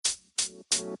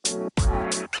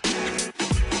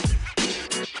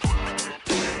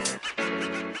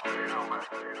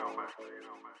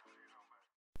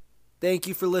Thank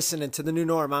you for listening to The New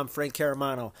Norm. I'm Frank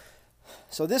Caramano.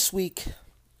 So this week,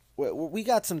 we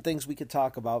got some things we could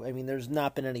talk about. I mean, there's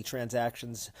not been any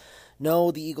transactions.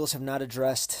 No, the Eagles have not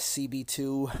addressed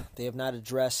CB2. They have not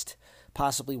addressed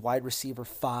possibly wide receiver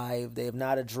 5. They have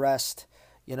not addressed,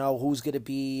 who's going to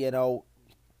be,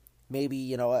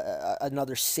 maybe,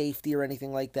 another safety or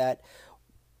anything like that.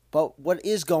 But what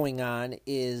is going on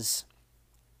is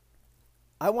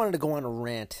I wanted to go on a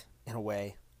rant, in a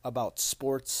way, about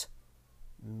sports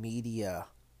media.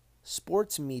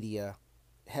 Sports media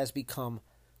has become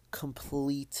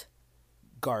complete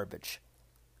garbage.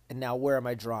 And now where am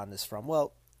I drawing this from?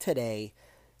 Well, today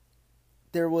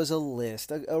there was a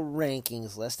list, a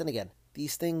rankings list. And again,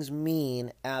 these things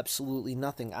mean absolutely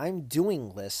nothing. I'm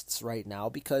doing lists right now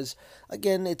because,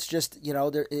 again, it's just,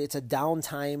 it's a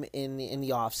downtime in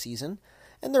the off season,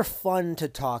 and they're fun to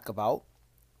talk about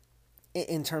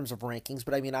in terms of rankings.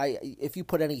 But I mean, if you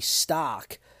put any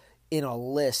stock in a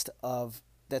list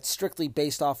that's strictly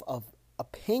based off of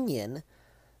opinion,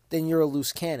 then you're a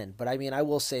loose cannon. But I mean, I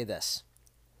will say this.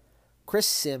 Chris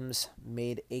Sims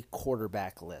made a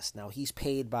quarterback list. Now, he's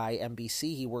paid by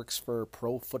NBC. He works for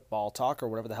Pro Football Talk or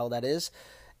whatever the hell that is.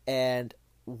 And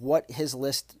what his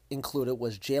list included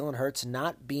was Jalen Hurts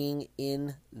not being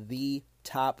in the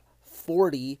top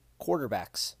 40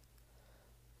 quarterbacks.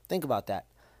 Think about that.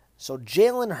 So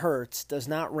Jalen Hurts does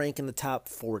not rank in the top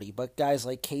 40, but guys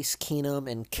like Case Keenum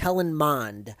and Kellen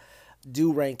Mond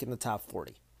do rank in the top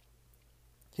 40.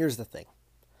 Here's the thing.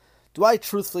 Do I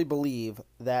truthfully believe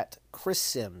that Chris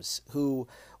Sims, who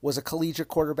was a collegiate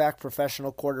quarterback,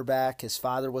 professional quarterback, his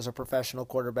father was a professional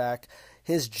quarterback,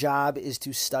 his job is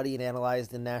to study and analyze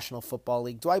the National Football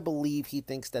League, do I believe he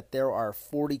thinks that there are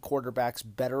 40 quarterbacks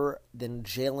better than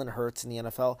Jalen Hurts in the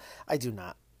NFL? I do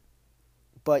not.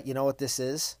 But you know what this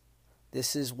is?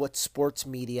 This is what sports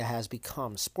media has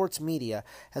become. Sports media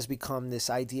has become this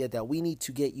idea that we need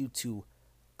to get you to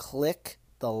click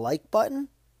the like button,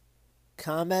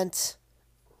 comment,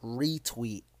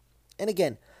 retweet. And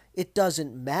again, it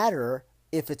doesn't matter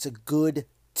if it's a good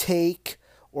take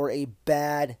or a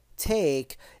bad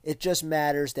take. It just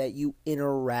matters that you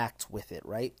interact with it,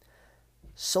 right?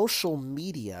 Social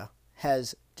media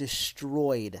has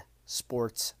destroyed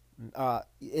sports.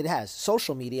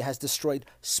 Social media has destroyed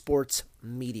sports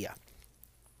media.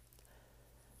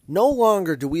 No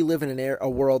longer do we live in a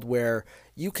world where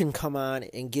you can come on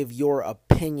and give your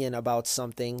opinion about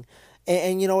something.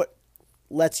 And you know what?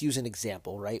 Let's use an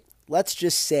example, right? Let's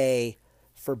just say,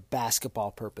 for basketball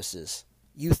purposes,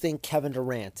 you think Kevin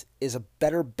Durant is a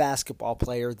better basketball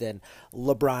player than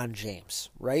LeBron James,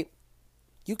 right?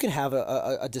 You can have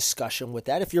a discussion with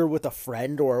that. If you're with a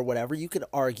friend or whatever, you can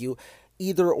argue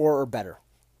either or better.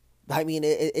 I mean,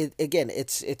 again,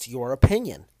 it's your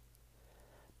opinion.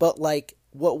 But like,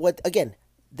 what again,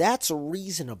 that's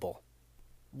reasonable.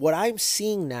 What I'm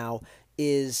seeing now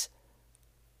is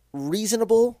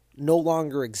reasonable no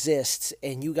longer exists,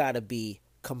 and you got to be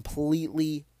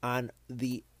completely on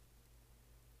the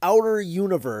outer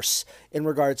universe in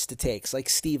regards to takes, like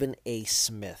Stephen A.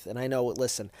 Smith. And I know,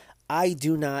 listen, I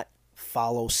do not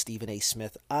follow Stephen A.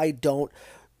 Smith. I don't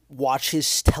watch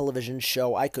his television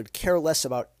show. I could care less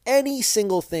about any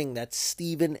single thing that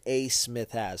Stephen A.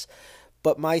 Smith has.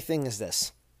 But my thing is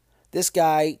this. This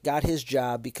guy got his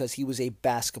job because he was a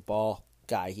basketball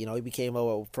guy. He became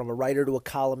from a writer to a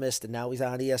columnist, and now he's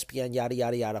on ESPN, yada,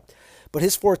 yada, yada. But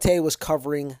his forte was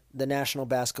covering the National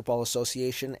Basketball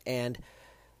Association, and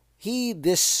he,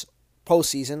 this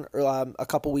postseason, a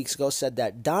couple weeks ago, said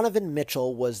that Donovan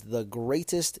Mitchell was the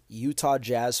greatest Utah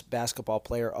Jazz basketball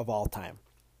player of all time.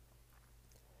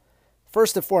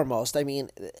 First and foremost, I mean,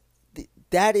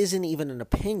 that isn't even an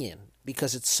opinion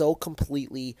because it's so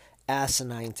completely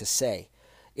asinine to say.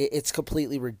 It's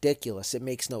completely ridiculous. It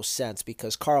makes no sense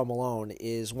because Karl Malone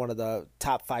is one of the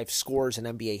top 5 scorers in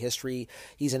NBA history.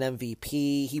 He's an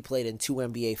MVP. He played in 2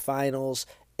 NBA finals.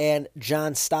 And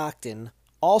John Stockton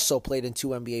also played in 2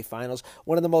 NBA finals,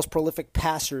 one of the most prolific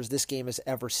passers this game has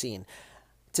ever seen.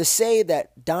 To say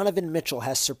that Donovan Mitchell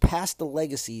has surpassed the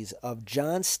legacies of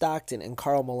John Stockton and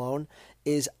Karl Malone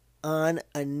is on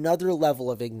another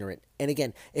level of ignorant. And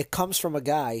again, it comes from a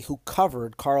guy who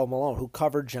covered Karl Malone, who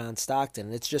covered John Stockton.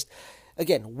 And it's just,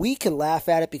 again, we can laugh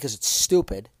at it because it's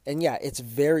stupid. And yeah, it's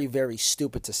very, very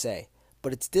stupid to say.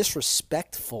 But it's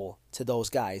disrespectful to those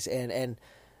guys. And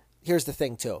here's the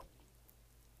thing, too.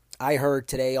 I heard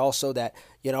today also that,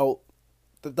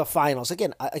 the finals,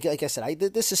 again, like I said,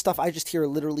 this is stuff I just hear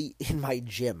literally in my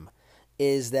gym,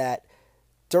 is that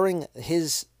during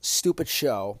his stupid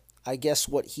show, I guess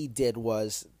what he did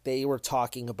was they were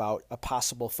talking about a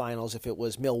possible finals if it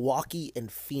was Milwaukee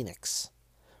and Phoenix,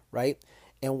 right?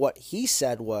 And what he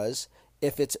said was,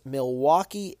 if it's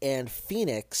Milwaukee and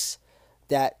Phoenix,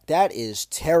 that is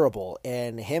terrible.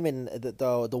 And him and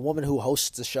the woman who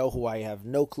hosts the show, who I have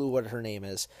no clue what her name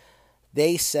is,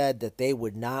 they said that they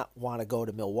would not want to go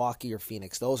to Milwaukee or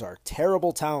Phoenix. Those are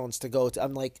terrible towns to go to.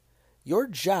 I'm like, your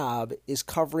job is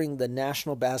covering the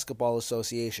National Basketball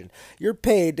Association. You're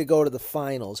paid to go to the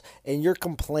finals, and you're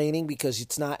complaining because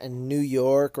it's not in New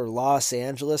York or Los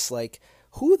Angeles. Like,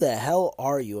 who the hell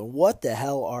are you, and what the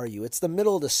hell are you? It's the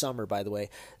middle of the summer, by the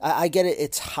way. I get it.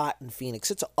 It's hot in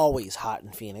Phoenix. It's always hot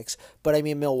in Phoenix. But, I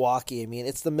mean, Milwaukee,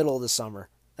 it's the middle of the summer.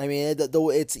 I mean,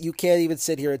 it's you can't even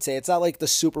sit here and say it's not like the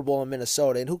Super Bowl in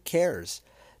Minnesota, and who cares?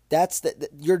 That's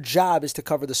your job is to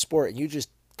cover the sport, and you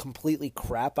just completely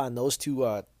crap on those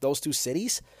two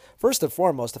cities. First and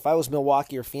foremost, if I was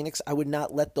Milwaukee or Phoenix, I would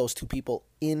not let those two people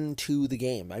into the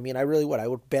game. I mean, I really would. I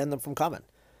would ban them from coming.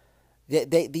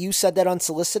 You said that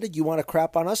unsolicited. You want to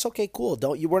crap on us? Okay, cool.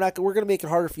 Don't you? We're going to make it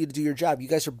harder for you to do your job. You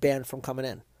guys are banned from coming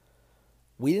in.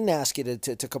 We didn't ask you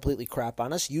to completely crap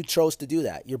on us. You chose to do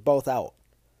that. You're both out.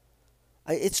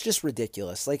 It's just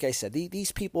ridiculous. Like I said,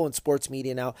 these people in sports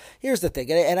media now, here's the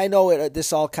thing, and I know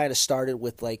this all kind of started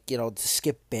with,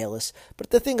 Skip Bayless, but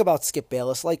the thing about Skip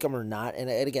Bayless, like him or not, and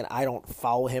again, I don't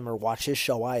follow him or watch his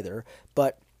show either,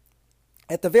 but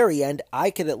at the very end,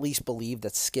 I could at least believe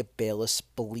that Skip Bayless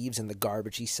believes in the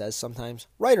garbage he says sometimes,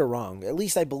 right or wrong. At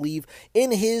least I believe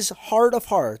in his heart of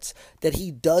hearts that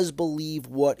he does believe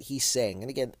what he's saying. And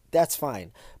again, that's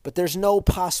fine. But there's no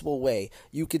possible way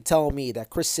you could tell me that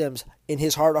Chris Sims, in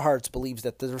his heart of hearts, believes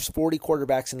that there's 40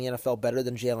 quarterbacks in the NFL better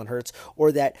than Jalen Hurts,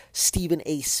 or that Stephen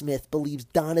A. Smith believes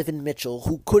Donovan Mitchell,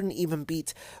 who couldn't even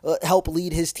help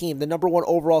lead his team, the number one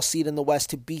overall seed in the West,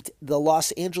 to beat the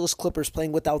Los Angeles Clippers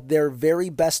playing without their very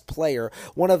best player,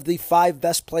 one of the 5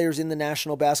 best players in the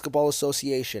National Basketball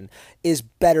Association, is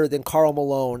better than Karl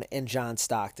Malone and John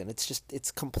Stockton.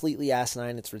 It's completely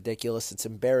asinine, it's ridiculous, it's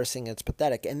embarrassing, it's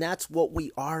pathetic, and that's what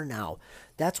we are now.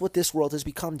 That's what this world has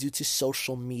become due to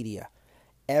social media.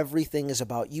 Everything is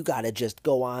about, you got to just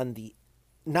go on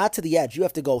not to the edge. You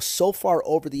have to go so far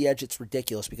over the edge, it's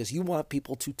ridiculous, because you want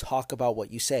people to talk about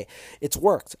what you say. It's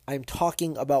worked. I'm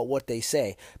talking about what they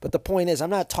say. But the point is, I'm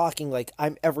not talking like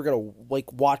I'm ever going to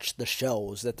watch the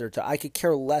shows that I could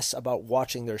care less about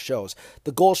watching their shows.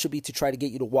 The goal should be to try to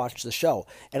get you to watch the show.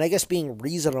 And I guess being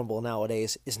reasonable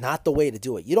nowadays is not the way to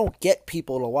do it. You don't get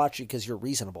people to watch you because you're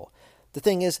reasonable. The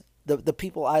thing is, the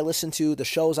people I listen to, the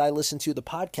shows I listen to, the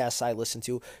podcasts I listen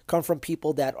to come from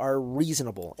people that are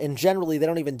reasonable. And generally, they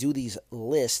don't even do these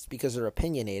lists because they're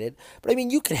opinionated. But I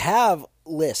mean, you could have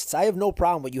lists. I have no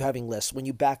problem with you having lists when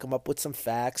you back them up with some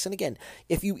facts. And again,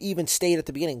 if you even state at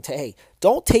the beginning, hey,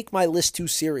 don't take my list too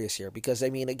serious here, because I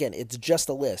mean, again, it's just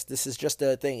a list. This is just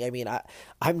a thing. I mean,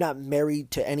 I'm not married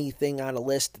to anything on a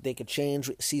list. They could change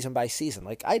season by season.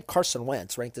 Like, I had Carson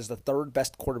Wentz ranked as the 3rd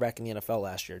best quarterback in the NFL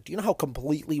last year. Do you know how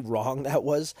completely wrong that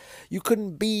was? You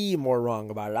couldn't be more wrong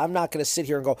about it. I'm not going to sit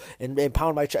here and go and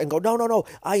pound my chest and go, no,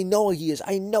 I know he is.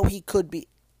 I know he could be.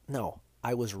 No,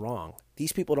 I was wrong.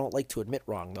 These people don't like to admit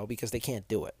wrong, though, because they can't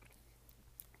do it.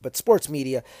 But sports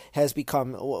media has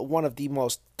become one of the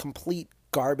most complete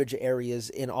garbage areas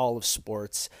in all of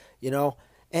sports,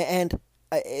 and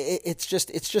it's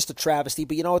just a travesty.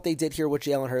 But you know what they did here with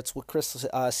Jalen Hurts, what Chris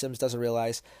Sims doesn't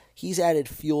realize? He's added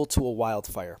fuel to a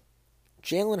wildfire.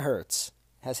 Jalen Hurts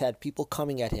has had people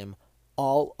coming at him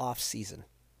all off season.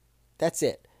 That's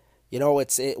it.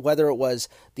 Whether it was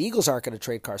the Eagles aren't going to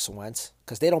trade Carson Wentz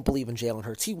because they don't believe in Jalen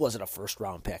Hurts. He wasn't a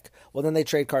first-round pick. Well, then they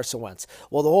trade Carson Wentz.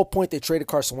 Well, the whole point they traded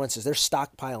Carson Wentz is they're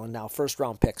stockpiling now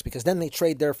first-round picks, because then they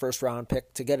trade their first-round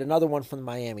pick to get another one from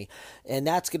Miami. And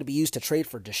that's going to be used to trade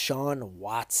for Deshaun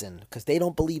Watson because they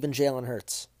don't believe in Jalen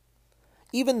Hurts.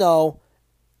 Even though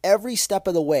every step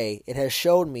of the way it has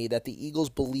shown me that the Eagles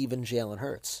believe in Jalen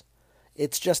Hurts.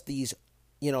 It's just these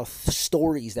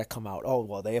stories that come out. Oh,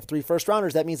 well, they have 3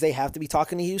 first-rounders. That means they have to be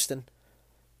talking to Houston.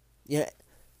 Yeah,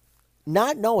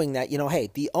 not knowing that, hey,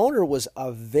 the owner was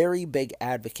a very big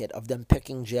advocate of them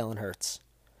picking Jalen Hurts.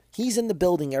 He's in the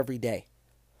building every day.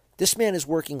 This man is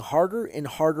working harder and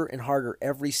harder and harder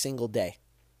every single day.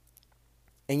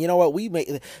 And you know what?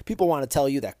 People want to tell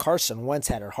you that Carson Wentz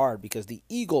had it hard because the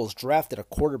Eagles drafted a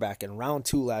quarterback in round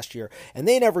 2 last year, and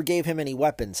they never gave him any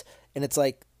weapons. And it's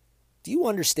like, do you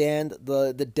understand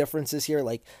the differences here?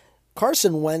 Like,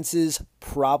 Carson Wentz's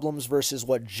problems versus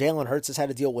what Jalen Hurts has had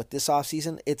to deal with this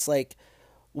offseason, it's like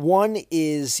one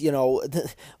is,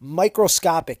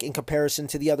 microscopic in comparison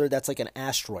to the other that's like an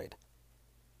asteroid.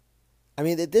 I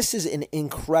mean, this is an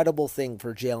incredible thing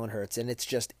for Jalen Hurts, and it's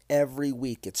just every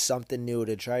week it's something new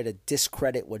to try to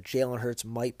discredit what Jalen Hurts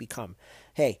might become.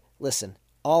 Hey, listen,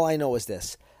 all I know is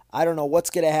this. I don't know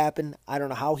what's going to happen. I don't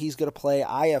know how he's going to play.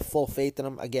 I have full faith in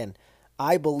him. Again,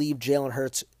 I believe Jalen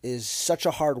Hurts is such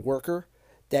a hard worker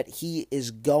that he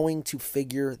is going to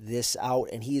figure this out,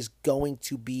 and he is going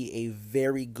to be a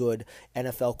very good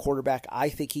NFL quarterback. I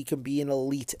think he can be an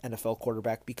elite NFL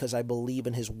quarterback because I believe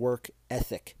in his work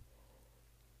ethic.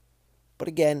 But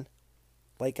again,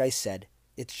 like I said,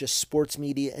 it's just sports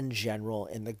media in general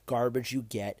and the garbage you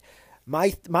get.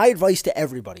 My advice to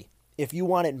everybody, if you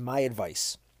wanted my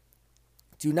advice,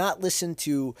 do not listen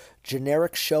to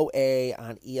generic show A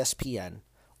on ESPN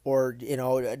or,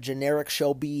 generic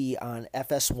show B on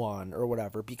FS1 or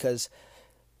whatever, because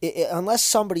unless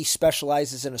somebody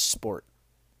specializes in a sport,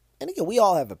 and again, we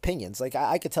all have opinions. Like,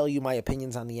 I could tell you my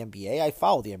opinions on the NBA. I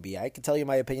follow the NBA. I could tell you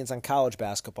my opinions on college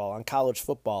basketball, on college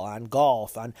football, on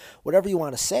golf, on whatever you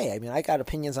want to say. I mean, I got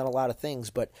opinions on a lot of things.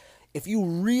 But if you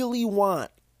really want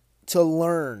to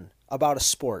learn about a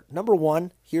sport, number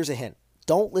one, here's a hint.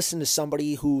 Don't listen to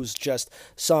somebody who's just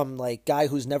some, guy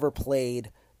who's never played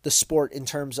the sport in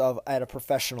terms of at a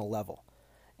professional level.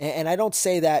 And I don't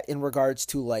say that in regards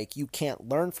to, you can't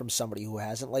learn from somebody who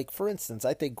hasn't. For instance,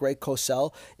 I think Greg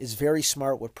Cosell is very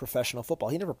smart with professional football.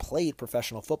 He never played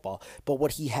professional football, but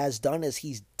what he has done is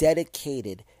he's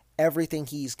dedicated everything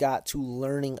he's got to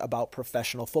learning about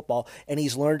professional football, and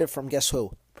he's learned it from, guess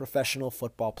who? Professional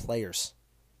football players.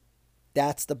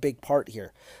 That's the big part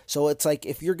here. So it's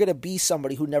if you're going to be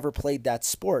somebody who never played that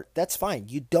sport, that's fine.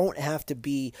 You don't have to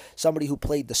be somebody who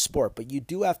played the sport, but you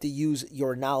do have to use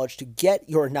your knowledge to get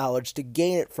your knowledge, to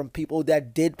gain it from people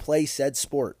that did play said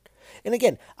sport. And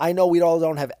again, I know we all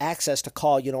don't have access to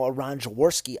call, a Ron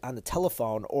Jaworski on the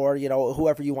telephone or,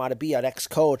 whoever you want to be, an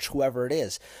ex-coach, whoever it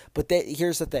is. But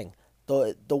here's the thing.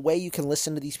 The way you can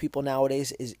listen to these people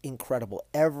nowadays is incredible.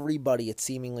 Everybody, it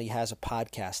seemingly, has a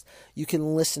podcast. You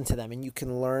can listen to them and you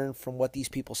can learn from what these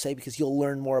people say because you'll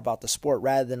learn more about the sport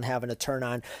rather than having to turn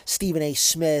on Stephen A.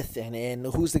 Smith and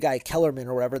who's the guy, Kellerman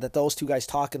or whatever, that those two guys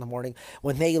talk in the morning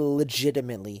when they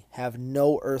legitimately have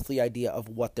no earthly idea of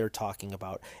what they're talking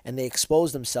about. And they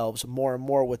expose themselves more and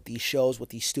more with these shows, with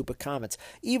these stupid comments.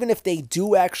 Even if they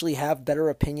do actually have better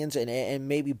opinions and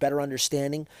maybe better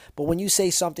understanding, but when you say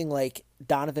something like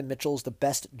Donovan Mitchell is the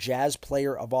best Jazz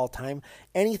player of all time,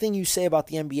 anything you say about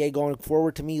the NBA going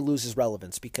forward to me loses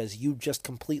relevance because you've just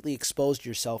completely exposed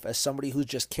yourself as somebody who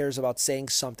just cares about saying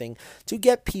something to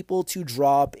get people to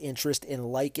draw up interest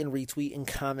and like and retweet and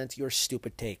comment your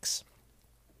stupid takes.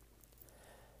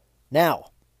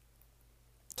 Now,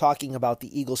 talking about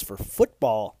the Eagles for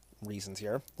football reasons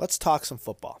here, let's talk some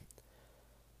football.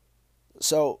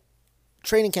 So,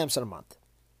 training camp's in a month.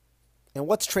 And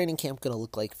what's training camp going to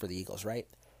look like for the Eagles, right?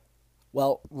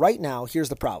 Well, right now, here's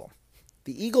the problem.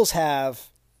 The Eagles have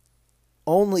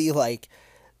only,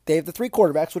 they have the 3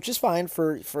 quarterbacks, which is fine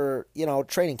for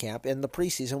training camp. In the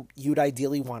preseason, you'd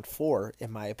ideally want 4,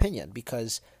 in my opinion,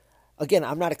 because, again,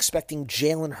 I'm not expecting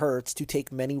Jalen Hurts to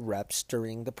take many reps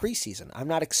during the preseason. I'm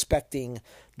not expecting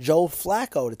Joe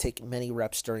Flacco to take many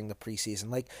reps during the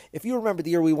preseason. If you remember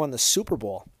the year we won the Super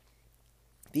Bowl,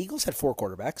 the Eagles had 4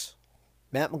 quarterbacks.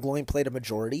 Matt McGloin played a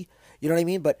majority. You know what I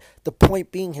mean? But the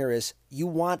point being here is you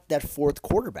want that 4th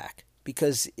quarterback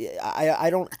because I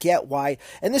don't get why.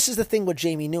 And this is the thing with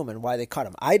Jamie Newman, why they cut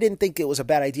him. I didn't think it was a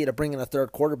bad idea to bring in a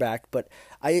 3rd quarterback, but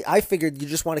I figured you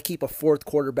just want to keep a 4th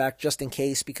quarterback just in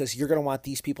case because you're going to want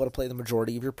these people to play the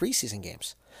majority of your preseason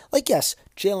games. Yes,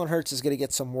 Jalen Hurts is going to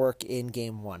get some work in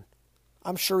game 1.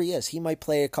 I'm sure he is. He might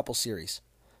play a couple series.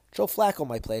 Joe Flacco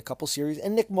might play a couple series,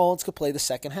 and Nick Mullins could play the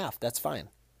second half. That's fine.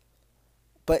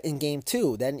 But in game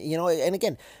 2, then, and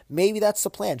again, maybe that's the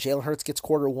plan. Jalen Hurts gets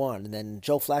quarter 1, and then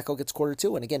Joe Flacco gets quarter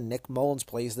 2, and again, Nick Mullins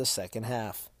plays the second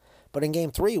half. But in game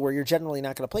 3, where you're generally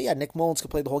not going to play, Nick Mullins could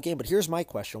play the whole game. But here's my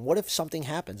question. What if something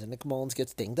happens and Nick Mullins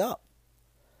gets dinged up?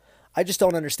 I just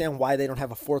don't understand why they don't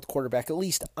have a 4th quarterback, at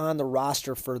least on the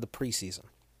roster for the preseason.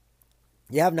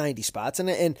 You have 90 spots,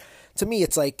 and to me,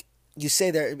 it's you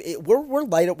say there, we're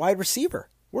light at wide receiver.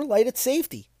 We're light at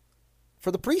safety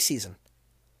for the preseason.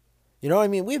 You know what I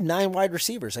mean? We have 9 wide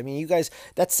receivers. I mean, you guys,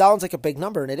 that sounds like a big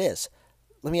number, and it is.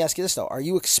 Let me ask you this, though. Are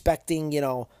you expecting,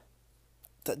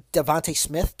 Devontae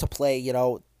Smith to play,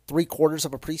 3/4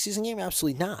 of a preseason game?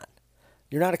 Absolutely not.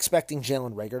 You're not expecting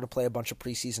Jalen Reagor to play a bunch of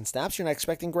preseason snaps. You're not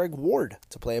expecting Greg Ward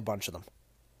to play a bunch of them.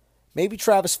 Maybe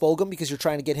Travis Fulgham because you're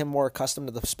trying to get him more accustomed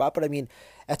to the spot. But, I mean,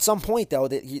 at some point, though,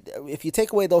 if you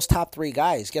take away those top 3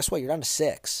 guys, guess what? You're down to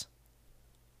 6.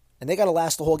 And they got to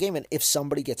last the whole game. And if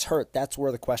somebody gets hurt, that's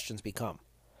where the questions become.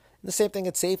 And the same thing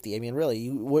at safety. I mean, really,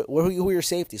 who are your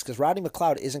safeties? Because Rodney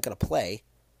McLeod isn't going to play,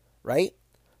 right?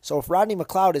 So if Rodney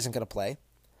McLeod isn't going to play,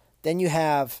 then you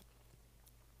have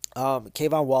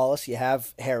Kayvon Wallace, you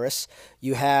have Harris,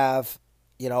 you have,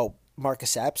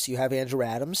 Marcus Epps, you have Andrew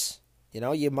Adams,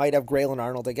 you might have Graylin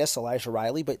Arnold, I guess, Elijah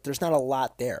Riley, but there's not a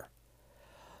lot there.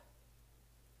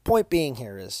 Point being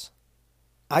here is,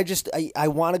 I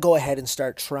want to go ahead and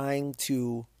start trying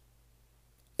to,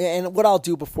 and what I'll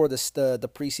do before the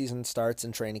preseason starts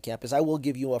and training camp is I will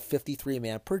give you a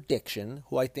 53-man prediction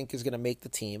who I think is going to make the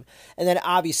team, and then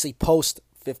obviously post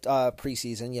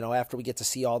preseason, after we get to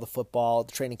see all the football,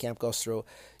 the training camp goes through,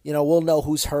 we'll know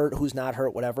who's hurt, who's not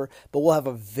hurt, whatever, but we'll have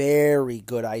a very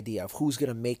good idea of who's going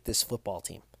to make this football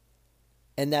team,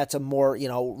 and that's a more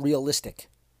realistic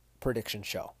prediction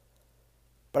show.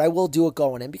 But I will do it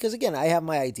going in because, again, I have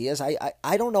my ideas.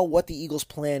 I don't know what the Eagles'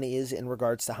 plan is in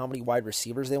regards to how many wide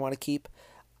receivers they want to keep.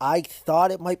 I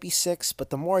thought it might be 6, but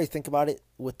the more I think about it,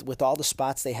 with all the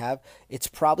spots they have, it's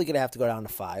probably going to have to go down to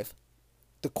 5.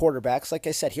 The quarterbacks, like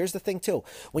I said, here's the thing, too.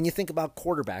 When you think about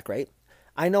quarterback, right,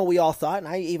 I know we all thought,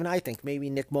 and I think maybe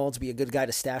Nick Mullins would be a good guy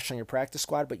to stash on your practice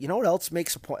squad, but you know what else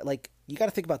makes a point? Like, you got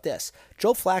to think about this.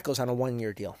 Joe Flacco's on a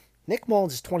 1-year deal. Nick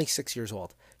Mullins is 26 years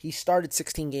old. He started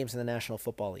 16 games in the National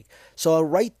Football League. So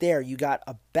right there, you got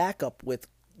a backup with,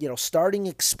 starting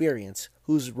experience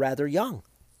who's rather young.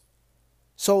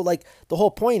 So, like, the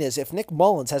whole point is if Nick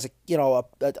Mullins has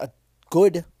a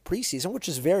good preseason, which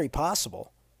is very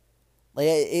possible, like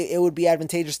it would be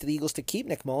advantageous to the Eagles to keep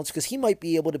Nick Mullins because he might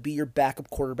be able to be your backup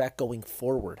quarterback going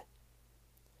forward.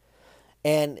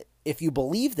 And if you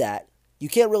believe that, you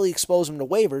can't really expose him to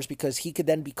waivers because he could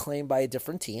then be claimed by a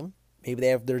different team.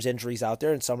 Maybe there's injuries out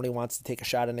there and somebody wants to take a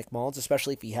shot at Nick Mullins,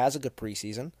 especially if he has a good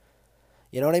preseason.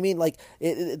 You know what I mean? Like,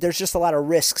 there's just a lot of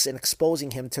risks in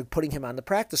exposing him to putting him on the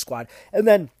practice squad. And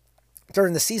then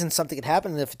during the season, something could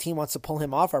happen, and if a team wants to pull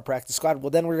him off our practice squad, well,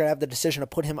 then we're going to have the decision to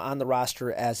put him on the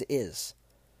roster as is.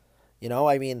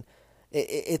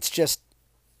 It's just,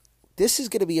 this is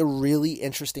going to be a really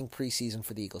interesting preseason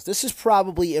for the Eagles. This is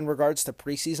probably, in regards to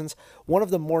preseasons, one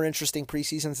of the more interesting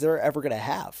preseasons they're ever going to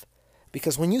have.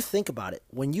 Because when you think about it,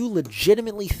 when you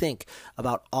legitimately think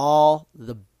about all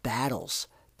the battles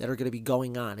that are going to be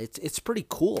going on, it's pretty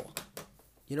cool.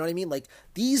 You know what I mean? Like,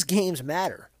 these games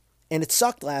matter. And it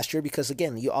sucked last year because,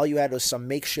 again, all you had was some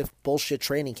makeshift bullshit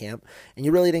training camp, and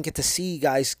you really didn't get to see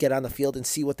guys get on the field and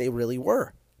see what they really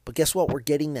were. But guess what? We're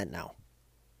getting that now.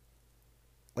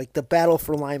 Like the battle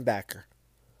for linebacker,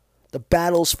 the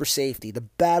battles for safety, the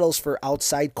battles for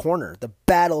outside corner, the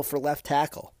battle for left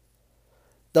tackle,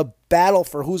 the battle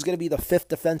for who's going to be the 5th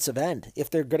defensive end, if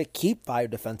they're going to keep 5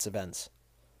 defensive ends.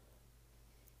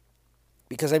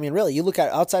 Because, I mean, really, you look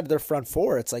at outside of their front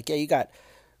 4, it's like, yeah, you got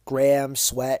Graham,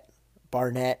 Sweat,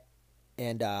 Barnett,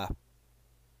 and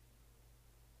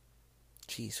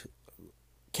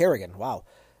Kerrigan. Wow.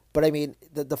 But, I mean,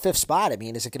 the 5th spot, I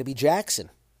mean, is it going to be Jackson?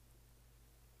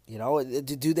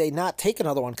 Do they not take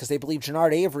another one because they believe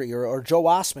Jannard Avery or Joe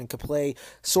Osman could play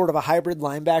sort of a hybrid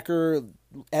linebacker,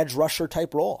 edge rusher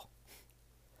type role?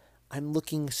 I'm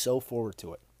looking so forward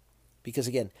to it because,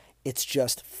 again, it's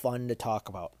just fun to talk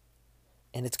about.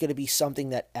 And it's going to be something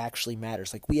that actually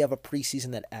matters. Like, we have a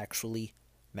preseason that actually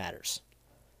matters.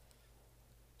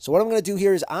 So what I'm going to do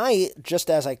here is just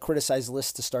as I criticize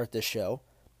lists to start this show,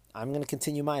 I'm going to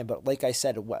continue mine. But like I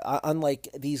said, unlike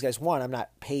these guys, one, I'm not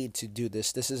paid to do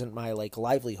this. This isn't my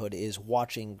livelihood is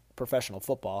watching professional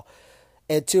football.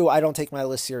 And two, I don't take my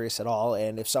list serious at all.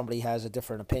 And if somebody has a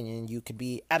different opinion, you could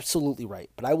be absolutely right.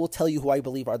 But I will tell you who I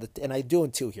believe are and I'm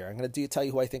doing 2 here. I'm going to tell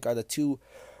you who I think are the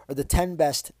 10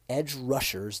 best edge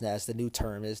rushers, as the new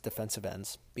term is, defensive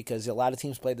ends, because a lot of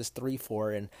teams play this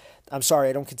 3-4, and I'm sorry,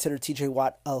 I don't consider TJ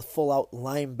Watt a full-out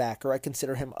linebacker. I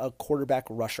consider him a quarterback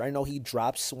rusher. I know he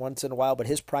drops once in a while, but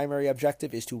his primary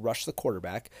objective is to rush the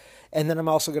quarterback, and then I'm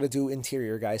also going to do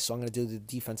interior guys, so I'm going to do the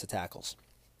defensive tackles.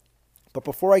 But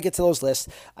before I get to those lists,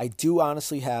 I do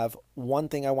honestly have one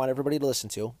thing I want everybody to listen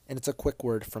to, and it's a quick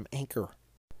word from Anchor.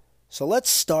 So let's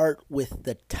start with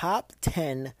the top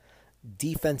 10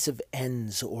 defensive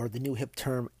ends, or the new hip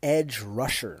term, edge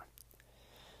rusher.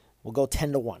 We'll go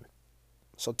 10-1.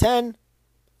 So 10,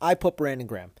 I put Brandon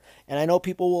Graham. And I know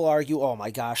people will argue, oh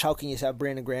my gosh, how can you have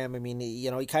Brandon Graham? I mean, he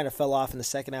kind of fell off in the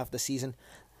second half of the season.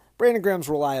 Brandon Graham's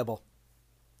reliable.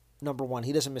 Number one,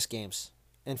 he doesn't miss games.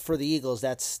 And for the Eagles,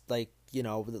 that's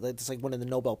it's like winning the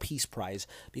Nobel Peace Prize,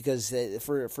 because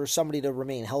for somebody to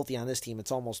remain healthy on this team,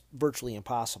 it's almost virtually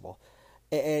impossible.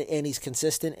 And he's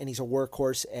consistent, and he's a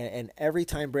workhorse, and every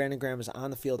time Brandon Graham is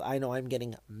on the field, I know I'm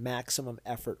getting maximum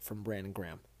effort from Brandon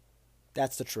Graham.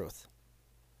 That's the truth.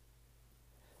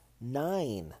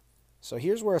 9, So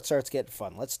here's where it starts getting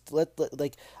fun.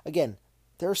 Like again,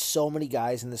 there are so many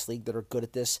guys in this league that are good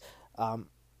at this.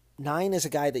 9 is a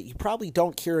guy that you probably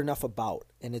don't hear enough about,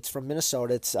 and it's from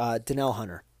Minnesota. It's Danielle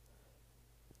Hunter,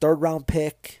 3rd-round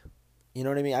pick. You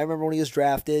know what I mean? I remember when he was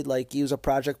drafted, like he was a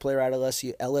project player at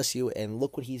LSU, and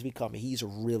look what he's become. He's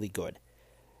really good.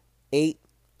 8,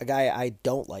 a guy I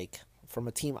don't like from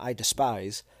a team I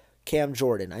despise, Cam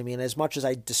Jordan. I mean, as much as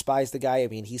I despise the guy, I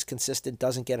mean, he's consistent,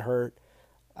 doesn't get hurt.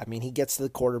 I mean, he gets to the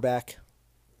quarterback.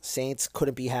 Saints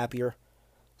couldn't be happier.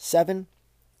 7,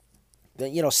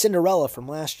 Cinderella from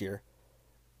last year,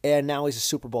 and now he's a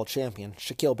Super Bowl champion,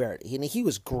 Shaquille Barrett. He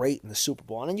was great in the Super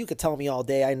Bowl, and you could tell me all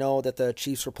day, I know that the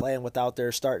Chiefs were playing without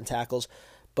their starting tackles,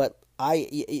 but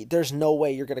there's no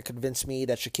way you're going to convince me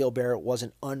that Shaquille Barrett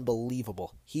wasn't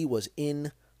unbelievable. He was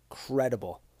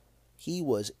incredible. He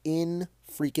was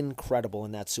freaking incredible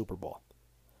in that Super Bowl.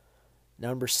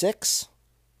 Number 6,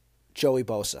 Joey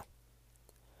Bosa.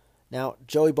 Now,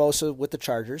 Joey Bosa with the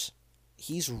Chargers,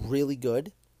 he's really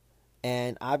good.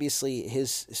 And obviously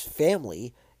his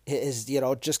family is,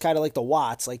 just kind of like the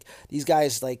Watts. Like these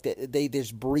guys, like they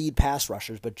just breed pass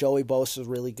rushers. But Joey Bosa is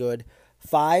really good.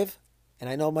 5, and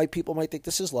I know people might think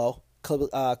this is low,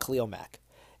 Khalil Mack.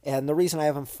 And the reason I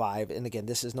have him 5, and again,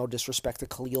 this is no disrespect to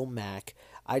Khalil Mack,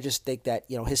 I just think that,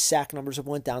 his sack numbers have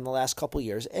went down the last couple of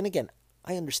years. And again,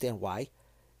 I understand why.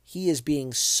 He is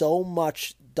being so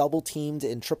much double-teamed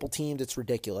and triple-teamed, it's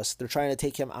ridiculous. They're trying to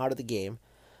take him out of the game.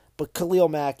 But Khalil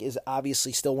Mack is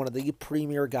obviously still one of the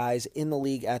premier guys in the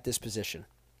league at this position.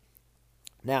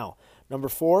 Now, number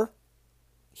 4,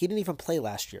 he didn't even play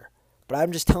last year. But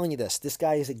I'm just telling you this. This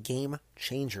guy is a game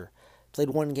changer.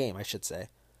 Played 1 game, I should say.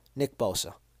 Nick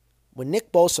Bosa. When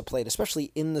Nick Bosa played,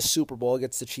 especially in the Super Bowl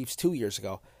against the Chiefs 2 years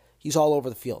ago, he's all over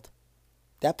the field.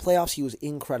 That playoffs, he was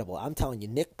incredible. I'm telling you,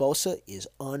 Nick Bosa is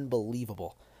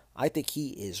unbelievable. I think he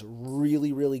is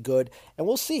really, really good. And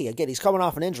we'll see. Again, he's coming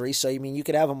off an injury, so, you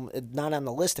could have him not on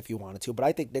the list if you wanted to, but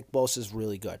I think Nick Bosa is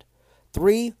really good.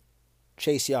 3,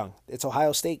 Chase Young. It's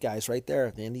Ohio State guys right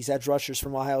there. And these edge rushers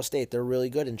from Ohio State, they're really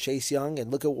good. And Chase Young, and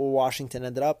look at where Washington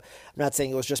ended up. I'm not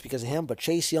saying it was just because of him, but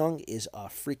Chase Young is a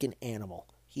freaking animal.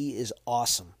 He is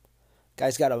awesome.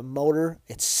 Guy's got a motor.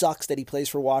 It sucks that he plays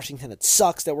for Washington. It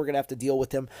sucks that we're going to have to deal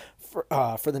with him for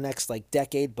the next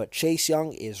decade, but Chase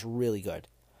Young is really good.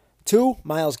 2,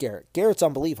 Myles Garrett. Garrett's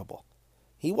unbelievable.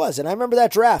 He was, and I remember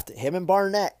that draft, him and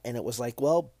Barnett, and it was like,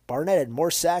 well, Barnett had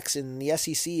more sacks in the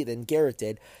SEC than Garrett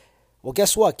did. Well,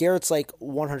 guess what? Garrett's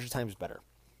 100 times better.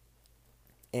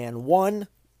 And 1,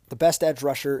 the best edge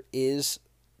rusher is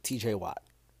TJ Watt.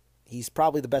 He's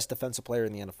probably the best defensive player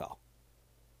in the NFL.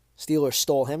 Steelers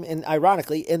stole him, and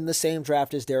ironically, in the same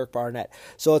draft as Derek Barnett.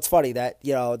 So it's funny that,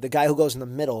 the guy who goes in the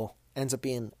middle ends up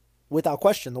being, without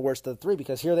question, the worst of the 3,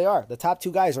 because here they are. The top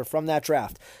 2 guys are from that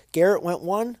draft. Garrett went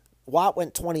 1, Watt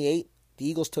went 28. The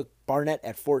Eagles took Barnett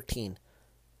at 14.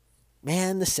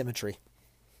 Man, the symmetry.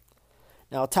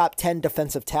 Now, top 10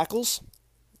 defensive tackles.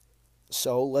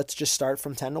 So let's just start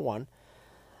from 10 to 1.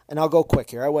 And I'll go quick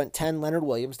here. I went 10, Leonard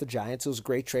Williams, the Giants. It was a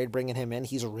great trade bringing him in.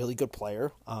 He's a really good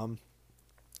player.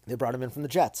 They brought him in from the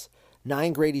Jets.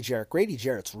 9, Grady Jarrett. Grady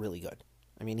Jarrett's really good.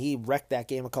 He wrecked that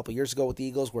game a couple years ago with the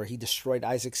Eagles where he destroyed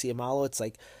Isaac Seumalo. It's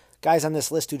like guys on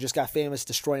this list who just got famous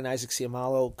destroying Isaac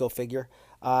Seumalo, go figure.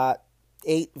 8,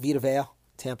 Vita Vea,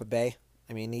 Tampa Bay.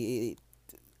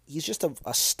 He's just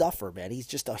a stuffer, man. He's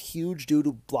just a huge dude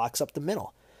who blocks up the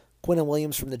middle. Quinnen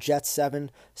Williams from the Jets, 7.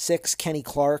 6, Kenny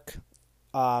Clark.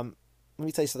 Let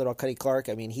me tell you something about Kenny Clark.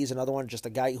 He's another one, just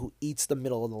a guy who eats the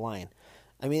middle of the line.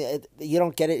 You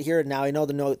don't get it here. Now, I know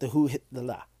the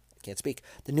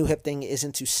new hip thing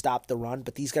isn't to stop the run,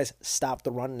 but these guys stop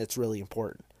the run, and it's really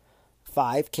important.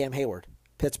 5, Cam Hayward,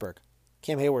 Pittsburgh.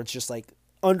 Cam Hayward's just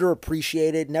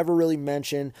underappreciated, never really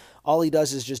mentioned. All he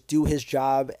does is just do his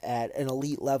job at an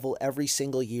elite level every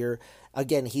single year.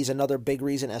 Again, he's another big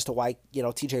reason as to why,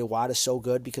 TJ Watt is so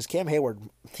good, because Cam Hayward,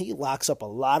 he locks up a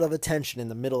lot of attention in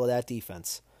the middle of that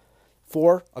defense.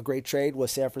 4, a great trade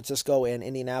with San Francisco and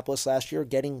Indianapolis last year,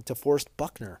 getting DeForest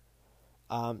Buckner.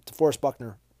 DeForest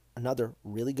Buckner, another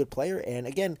really good player. And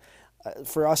again,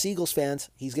 for us Eagles fans,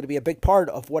 he's going to be a big part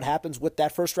of what happens with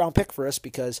that first-round pick for us,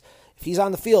 because if he's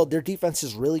on the field, their defense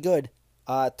is really good.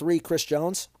 3, Chris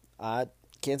Jones,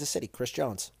 Kansas City, Chris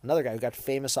Jones. Another guy who got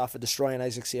famous off of destroying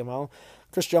Isaac Seumalo.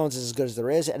 Chris Jones is as good as there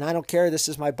is, and I don't care, this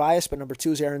is my bias, but number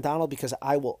 2 is Aaron Donald, because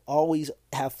I will always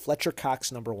have Fletcher Cox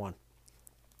number 1.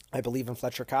 I believe in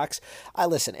Fletcher Cox.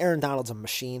 Listen, Aaron Donald's a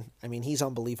machine. He's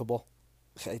unbelievable.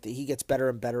 He gets better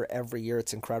and better every year.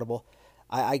 It's incredible.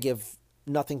 I give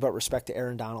nothing but respect to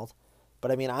Aaron Donald.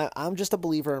 But I mean, I'm just a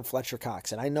believer in Fletcher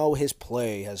Cox, and I know his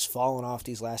play has fallen off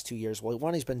these last 2 years. Well,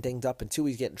 one, he's been dinged up, and two,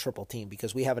 he's getting triple teamed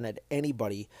because we haven't had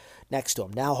anybody next to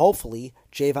him. Now, hopefully,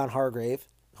 Javon Hargrave,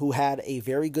 who had a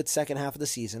very good second half of the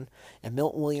season, and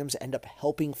Milton Williams end up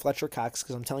helping Fletcher Cox,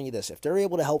 because I'm telling you this, if they're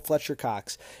able to help Fletcher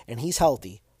Cox, and he's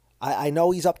healthy, I know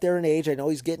he's up there in age, I know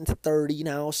he's getting to 30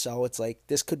 now, so it's like,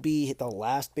 this could be the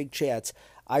last big chance.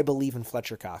 I believe in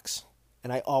Fletcher Cox,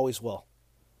 and I always will.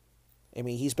 I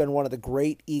mean, he's been one of the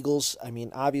great Eagles. I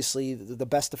mean, obviously, the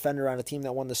best defender on a team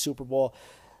that won the Super Bowl.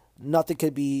 Nothing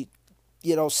could be,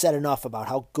 said enough about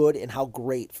how good and how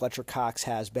great Fletcher Cox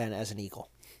has been as an Eagle.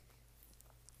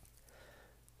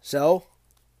 So,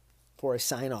 before I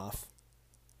sign off,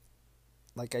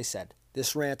 like I said,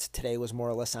 this rant today was more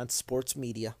or less on sports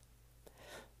media.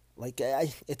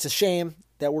 It's a shame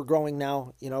that we're growing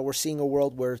now. We're seeing a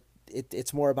world where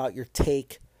it's more about your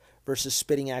take versus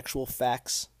spitting actual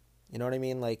facts. You know what I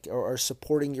mean? Or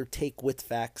supporting your take with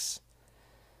facts.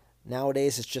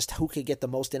 Nowadays, it's just who could get the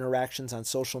most interactions on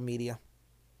social media.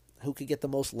 Who could get the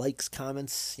most likes,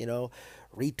 comments,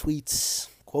 retweets,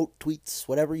 quote tweets,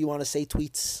 whatever you want to say,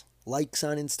 tweets, likes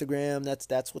on Instagram.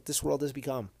 That's what this world has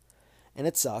become. And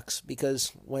it sucks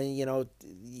because when,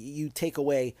 you take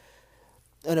away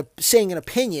saying an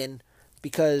opinion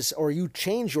or you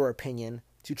change your opinion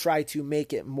to try to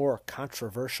make it more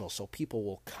controversial so people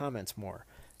will comment more.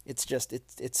 It's just,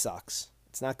 it sucks.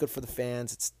 It's not good for the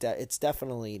fans. It's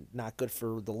definitely not good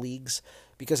for the leagues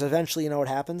because eventually, what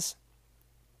happens?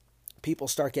 People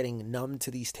start getting numb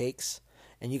to these takes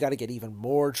and you got to get even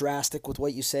more drastic with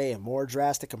what you say and more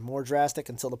drastic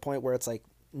until the point where it's like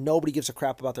nobody gives a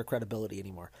crap about their credibility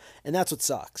anymore. And that's what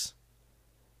sucks.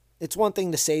 It's one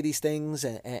thing to say these things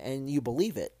and you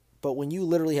believe it, but when you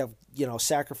literally have,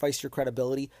 sacrificed your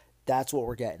credibility, that's what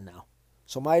we're getting now.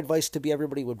 So my advice to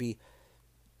everybody would be,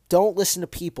 don't listen to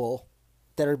people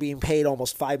that are being paid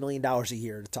almost $5 million a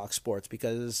year to talk sports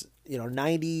because,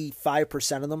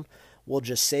 95% of them will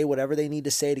just say whatever they need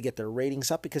to say to get their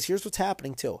ratings up because here's what's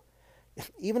happening too.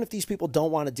 Even if these people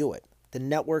don't want to do it, the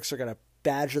networks are going to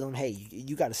badger them. Hey,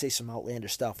 you got to say some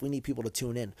outlandish stuff. We need people to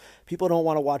tune in. People don't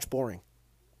want to watch boring.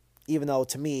 Even though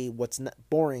to me, what's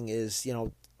boring is,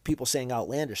 people saying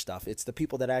outlandish stuff. It's the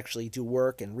people that actually do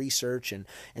work and research and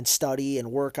study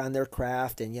and work on their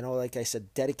craft and, like I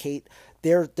said, dedicate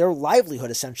their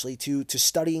livelihood essentially to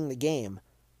studying the game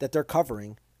that they're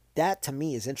covering. That to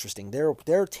me is interesting.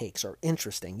 Their takes are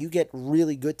interesting. You get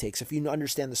really good takes if you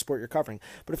understand the sport you're covering.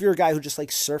 But if you're a guy who just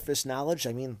likes surface knowledge,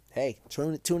 I mean, hey,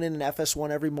 tune in an FS1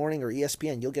 every morning or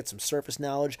ESPN. You'll get some surface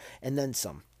knowledge and then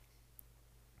some.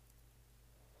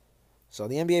 So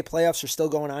the NBA playoffs are still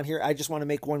going on here. I just want to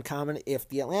make one comment. If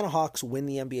the Atlanta Hawks win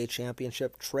the NBA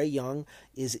championship, Trae Young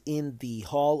is in the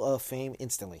Hall of Fame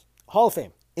instantly. Hall of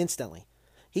Fame, instantly.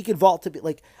 He could vault to be,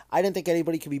 I didn't think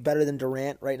anybody could be better than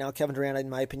Durant right now. Kevin Durant, in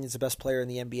my opinion, is the best player in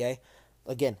the NBA.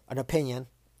 Again, an opinion.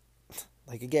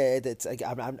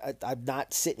 I'm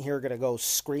not sitting here going to go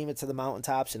scream it to the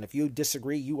mountaintops, and if you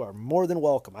disagree, you are more than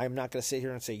welcome. I'm not going to sit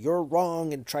here and say you're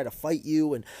wrong and try to fight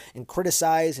you and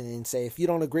criticize and say if you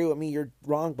don't agree with me, you're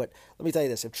wrong. But let me tell you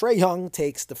this, if Trae Young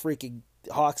takes the freaking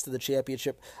Hawks to the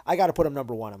championship, I got to put him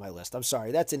number one on my list. I'm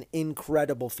sorry. That's an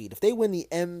incredible feat. If they win the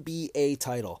NBA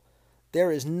title,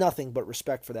 there is nothing but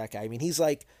respect for that guy. I mean, he's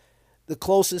like the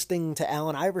closest thing to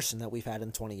Allen Iverson that we've had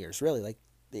in 20 years, really.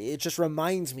 It just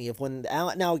reminds me of when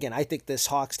Allen. Now, again, I think this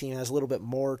Hawks team has a little bit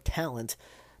more talent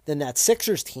than that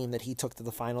Sixers team that he took to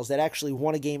the finals that actually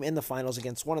won a game in the finals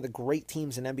against one of the great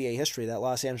teams in NBA history. That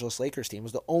Los Angeles Lakers team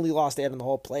was the only loss they had in the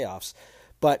whole playoffs.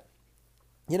 But,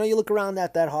 you look around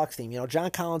at that Hawks team.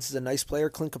 John Collins is a nice player.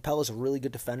 Clint Capella is a really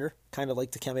good defender, kind of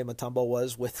like Dikembe Mutombo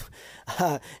was with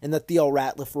in the Theo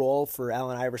Ratliff role for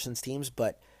Allen Iverson's teams.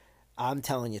 But I'm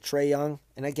telling you, Trae Young,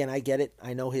 and again, I get it.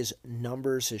 I know his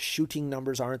shooting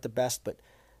numbers aren't the best, but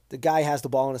the guy has the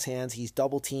ball in his hands. He's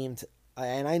double-teamed,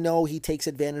 and I know he takes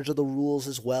advantage of the rules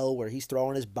as well, where he's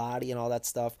throwing his body and all that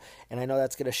stuff, and I know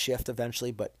that's going to shift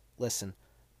eventually, but listen,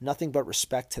 nothing but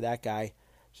respect to that guy.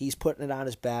 He's putting it on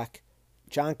his back.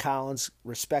 John Collins,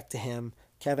 respect to him.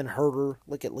 Kevin Huerter,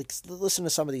 listen to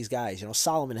some of these guys.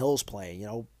 Solomon Hill's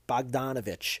playing,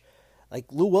 Bogdanovich.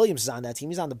 Lou Williams is on that team.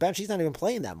 He's on the bench. He's not even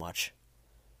playing that much.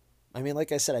 I mean,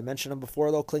 like I said, I mentioned him before,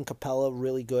 though. Clint Capella,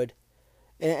 really good.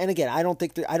 And again, I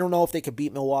don't know if they could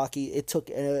beat Milwaukee. It took,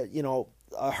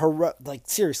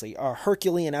 seriously, a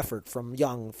Herculean effort from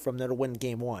Young from there to win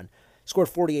game one. Scored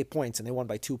 48 points, and they won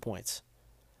by 2 points.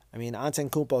 I mean,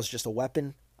 Antetokounmpo is just a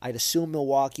weapon. I'd assume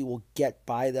Milwaukee will get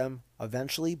by them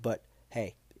eventually, but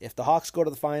hey, if the Hawks go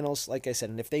to the finals, like I said,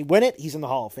 and if they win it, he's in the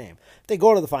Hall of Fame. If they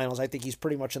go to the finals, I think he's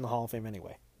pretty much in the Hall of Fame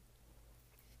anyway.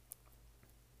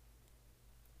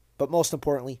 But most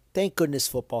importantly, thank goodness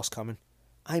football's coming.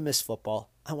 I miss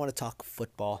football. I want to talk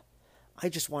football. I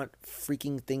just want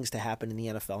freaking things to happen in the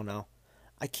NFL now.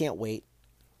 I can't wait.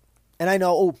 And I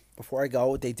know, before I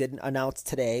go, they did announce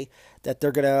today that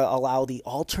they're going to allow the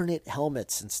alternate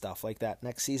helmets and stuff like that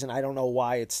next season. I don't know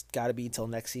why it's got to be until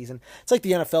next season. It's like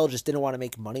the NFL just didn't want to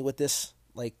make money with this.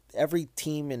 Like, every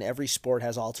team in every sport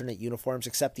has alternate uniforms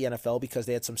except the NFL because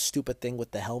they had some stupid thing with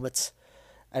the helmets.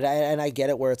 And I get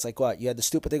it where it's like, what? You had the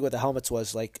stupid thing with the helmets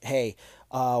was like, hey,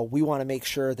 we want to make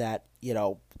sure that,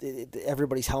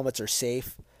 everybody's helmets are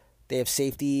safe. They have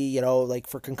safety, like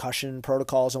for concussion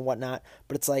protocols and whatnot.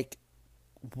 But it's like,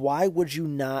 why would you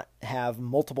not have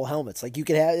multiple helmets? Like you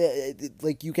could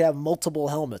have multiple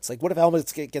helmets. Like what if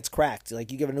helmets gets cracked?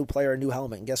 Like you give a new player a new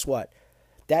helmet, and guess what?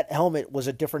 That helmet was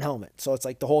a different helmet. So it's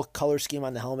like the whole color scheme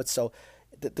on the helmet. So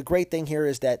the great thing here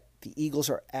is that the Eagles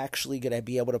are actually going to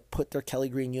be able to put their Kelly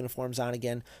green uniforms on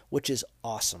again, which is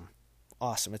awesome.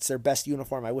 Awesome. It's their best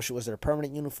uniform. I wish it was their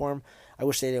permanent uniform. I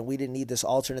wish we didn't need this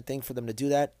alternate thing for them to do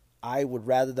that. I would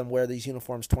rather them wear these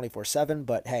uniforms 24/7,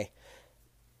 but hey,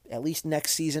 at least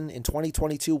next season in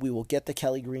 2022, we will get the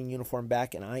Kelly green uniform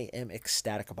back, and I am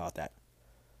ecstatic about that.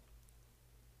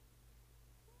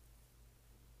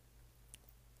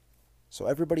 So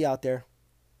everybody out there,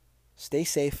 stay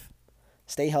safe,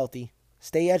 stay healthy,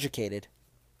 stay educated.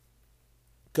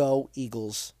 Go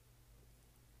Eagles.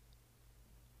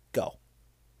 Go.